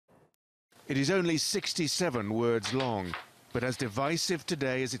It is only 67 words long, but as divisive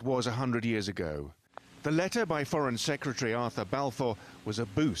today as it was 100 years ago. The letter by Foreign Secretary Arthur Balfour was a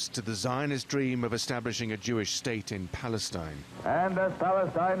boost to the Zionist dream of establishing a Jewish state in Palestine. And as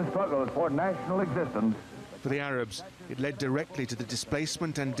Palestine struggles for national existence, for the Arabs, it led directly to the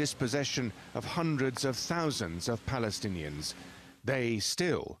displacement and dispossession of hundreds of thousands of Palestinians. They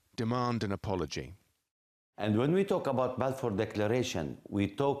still demand an apology. And when we talk about Balfour Declaration, we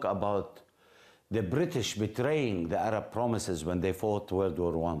talk about the British betraying the Arab promises when they fought World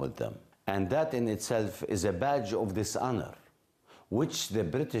War I with them. And that in itself is a badge of dishonor, which the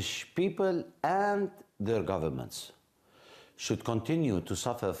British people and their governments should continue to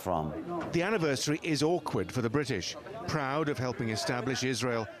suffer from. The anniversary is awkward for the British, proud of helping establish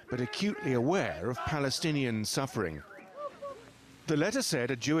Israel, but acutely aware of Palestinian suffering. The letter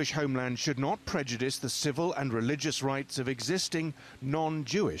said a Jewish homeland should not prejudice the civil and religious rights of existing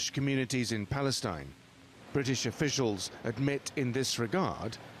non-Jewish communities in Palestine. British officials admit in this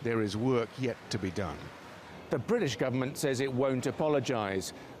regard there is work yet to be done. The British government says it won't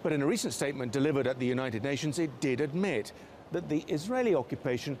apologise, but in a recent statement delivered at the United Nations, it did admit that the Israeli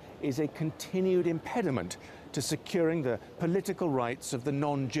occupation is a continued impediment to securing the political rights of the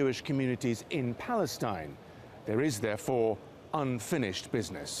non-Jewish communities in Palestine. There is, therefore, unfinished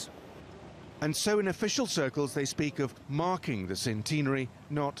business. And so in official circles they speak of marking the centenary,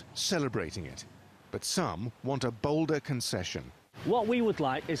 not celebrating it. But some want a bolder concession. What we would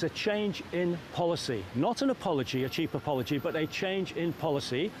like is a change in policy, not an apology, a cheap apology, but a change in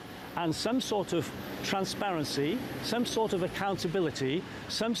policy and some sort of transparency, some sort of accountability,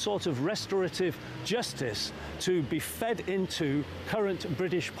 some sort of restorative justice to be fed into current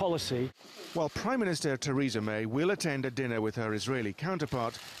British policy. While Prime Minister Theresa May will attend a dinner with her Israeli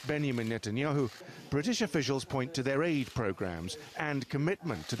counterpart, Benjamin Netanyahu, British officials point to their aid programmes and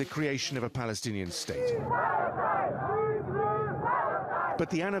commitment to the creation of a Palestinian state. But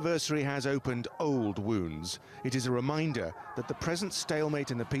the anniversary has opened old wounds. It is a reminder that the present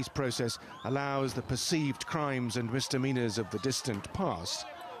stalemate in the peace process allows the perceived crimes and misdemeanours of the distant past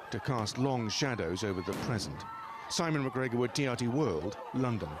to cast long shadows over the present. Simon McGregor-Wood, TRT World,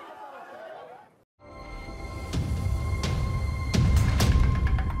 London.